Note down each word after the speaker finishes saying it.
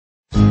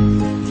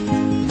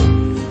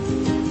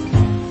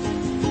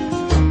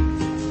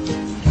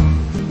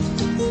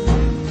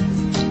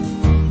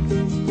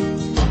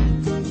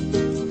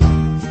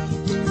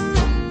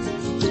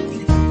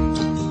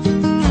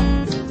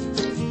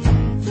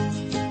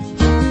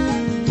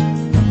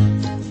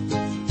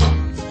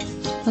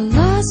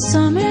a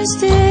summer's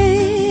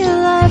day, a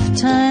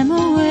lifetime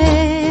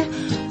away,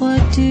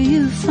 what do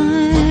you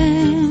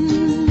find?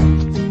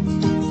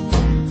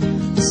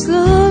 A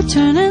slow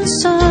turning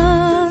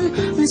sun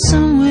with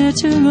somewhere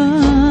to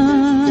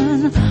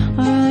run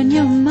on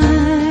your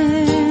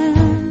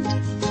mind.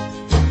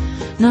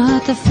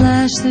 Not the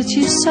flash that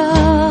you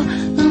saw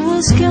that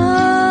was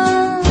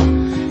gone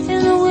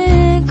in the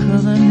wink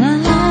of an eye.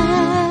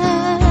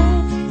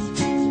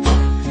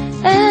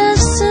 As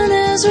soon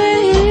as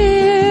we're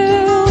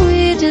here,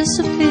 we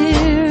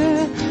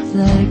disappear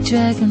like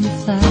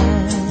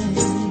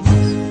dragonflies.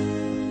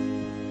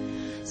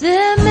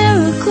 Their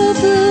miracle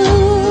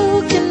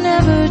blue can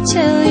never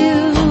tell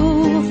you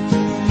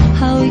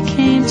how we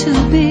came to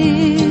be.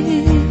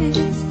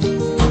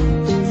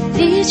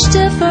 Each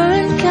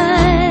different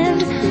kind,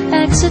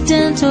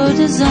 accident or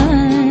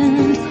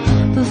designed,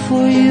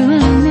 before you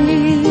and me.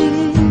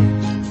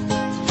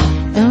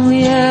 And we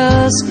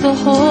ask the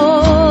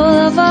whole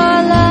of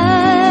our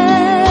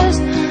lives,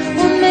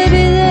 well,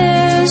 maybe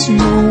there's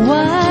no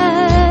why.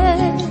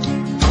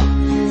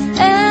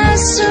 As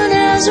soon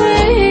as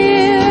we're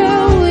here,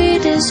 we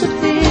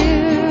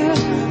disappear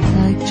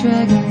like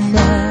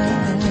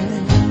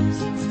dragonflies.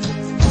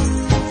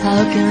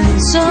 How can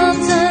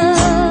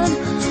something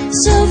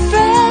so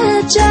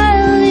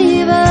fragile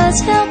leave us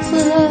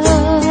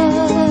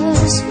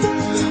helpless?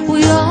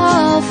 We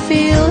all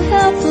feel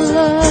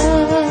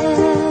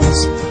helpless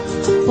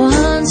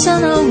once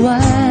in a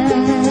while.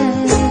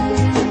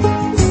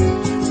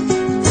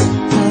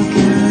 How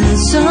can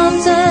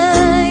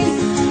something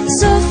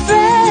so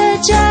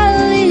fragile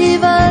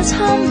leave us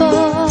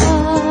humble?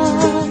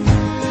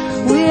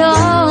 We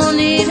all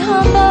need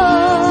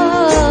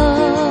humble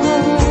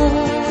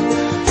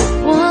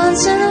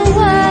once in a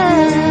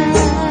while.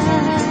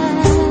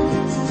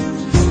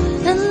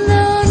 And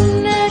though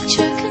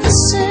nature can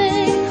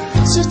sing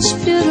such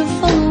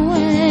beautiful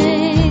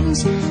wings,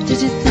 did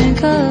you think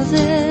of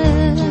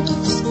this?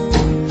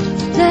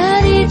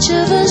 That each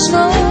of us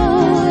know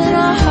in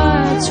our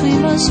hearts we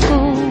must go.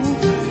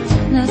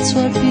 That's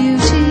what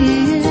beauty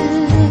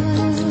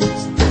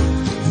is.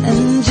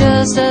 And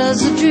just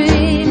as a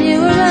dream you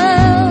were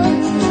out,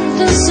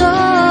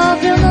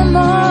 dissolved in the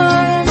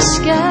morning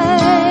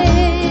sky.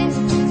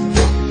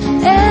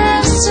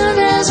 As soon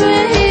as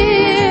we're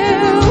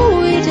here,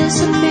 we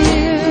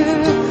disappear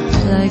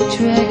like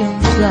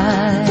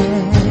dragonflies.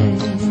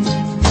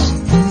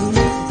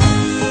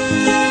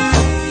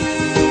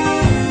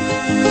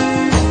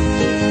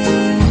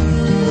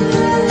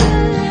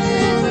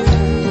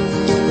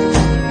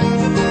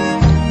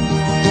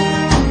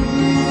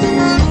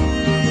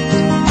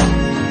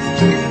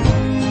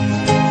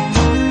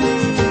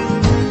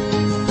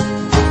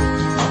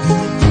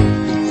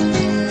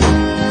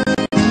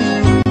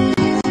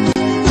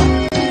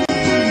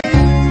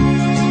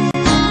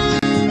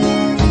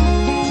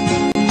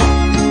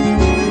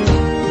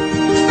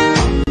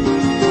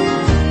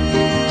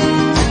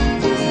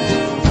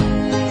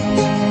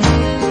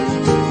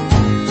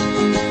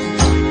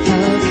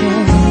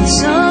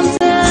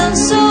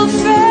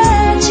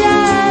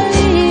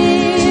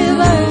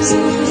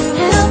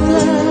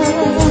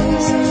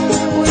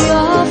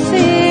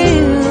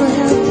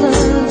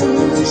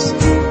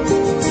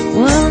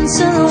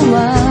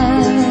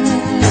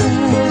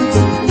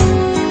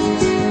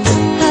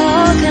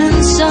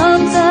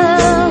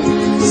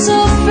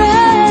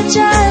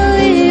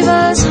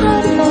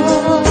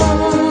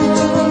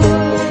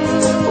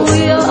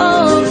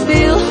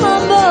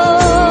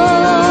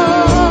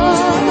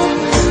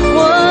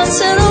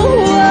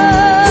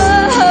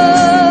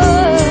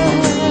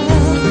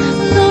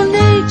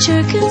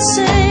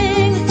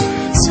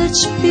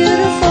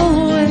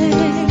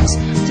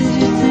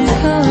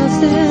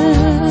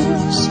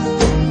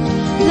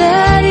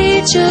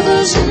 Each of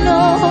us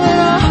know in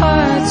our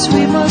hearts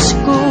we must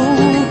go,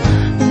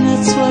 and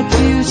that's what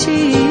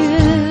beauty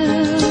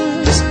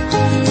is.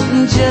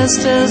 And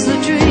just as the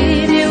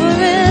dream you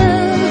were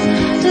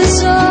in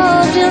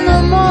dissolved in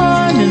the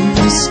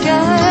morning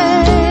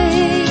sky,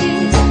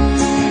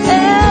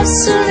 as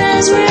soon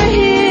as we're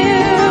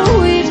here,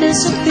 we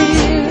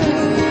disappear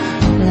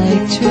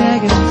like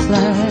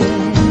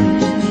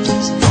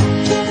dragonflies.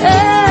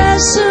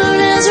 As soon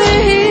as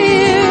we're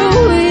here,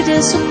 we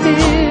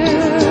disappear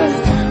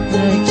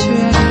like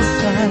dragonflies.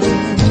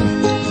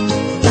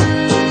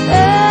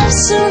 As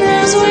soon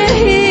as we're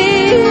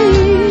here,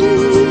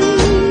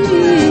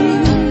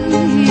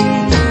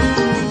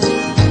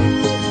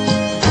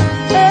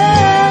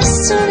 as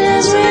soon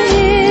as we're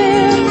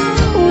here,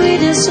 we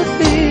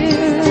disappear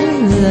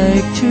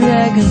like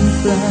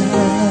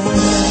dragonflies.